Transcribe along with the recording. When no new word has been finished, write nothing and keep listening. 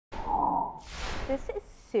This is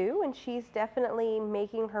Sue, and she's definitely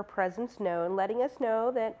making her presence known, letting us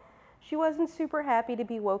know that she wasn't super happy to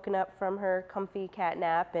be woken up from her comfy cat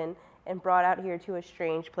nap and brought out here to a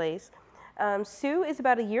strange place. Sue is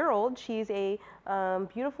about a year old. She's a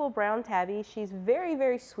beautiful brown tabby. She's very,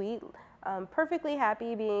 very sweet, perfectly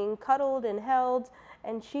happy being cuddled and held,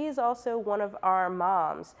 and she is also one of our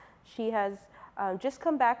moms. She has just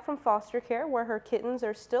come back from foster care where her kittens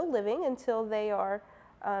are still living until they are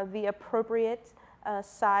the appropriate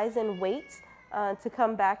size and weight to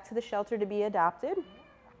come back to the shelter to be adopted.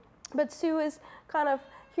 But Sue is kind of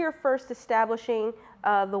here first establishing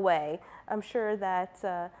the way. I'm sure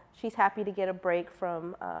that she's happy to get a break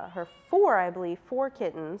from her four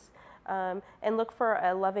kittens, and look for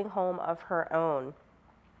a loving home of her own.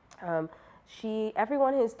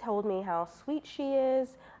 Everyone has told me how sweet she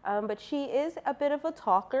is, but she is a bit of a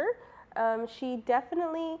talker. She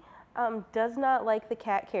definitely does not like the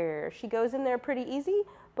cat carrier. She goes in there pretty easy,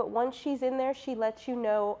 but once she's in there, she lets you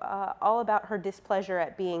know all about her displeasure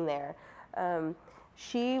at being there.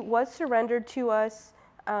 She was surrendered to us.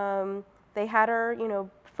 They had her,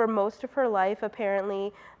 for most of her life,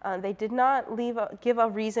 apparently. They did not give a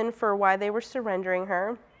reason for why they were surrendering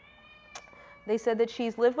her. They said that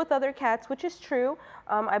she's lived with other cats, which is true.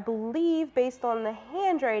 I believe, based on the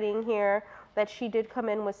handwriting here, that she did come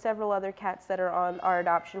in with several other cats that are on our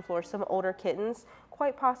adoption floor, some older kittens,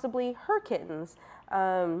 quite possibly her kittens.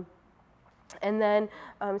 And then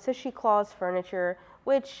it says she claws furniture,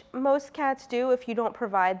 which most cats do if you don't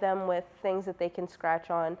provide them with things that they can scratch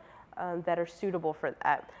on that are suitable for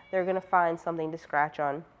that. They're going to find something to scratch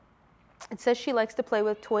on. It says she likes to play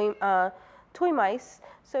with toy mice.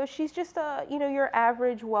 So she's just your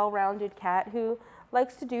average well-rounded cat who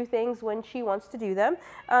likes to do things when she wants to do them,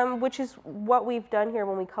 which is what we've done here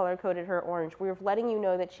when we color-coded her orange. We're letting you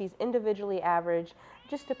know that she's individually average. It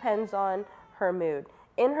just depends on her mood.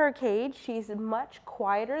 In her cage, she's much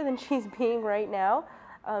quieter than she's being right now.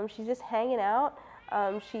 She's just hanging out.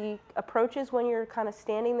 She approaches when you're kind of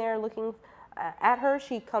standing there looking at her.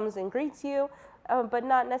 She comes and greets you, but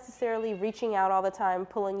not necessarily reaching out all the time,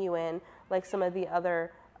 pulling you in like some of the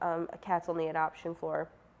other cats on the adoption floor.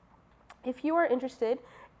 If you are interested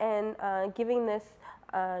in giving this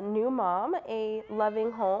new mom a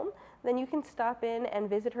loving home, then you can stop in and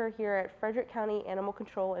visit her here at Frederick County Animal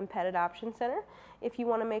Control and Pet Adoption Center. If you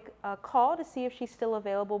want to make a call to see if she's still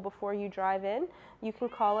available before you drive in, you can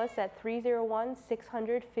call us at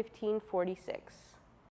 301-600-1546.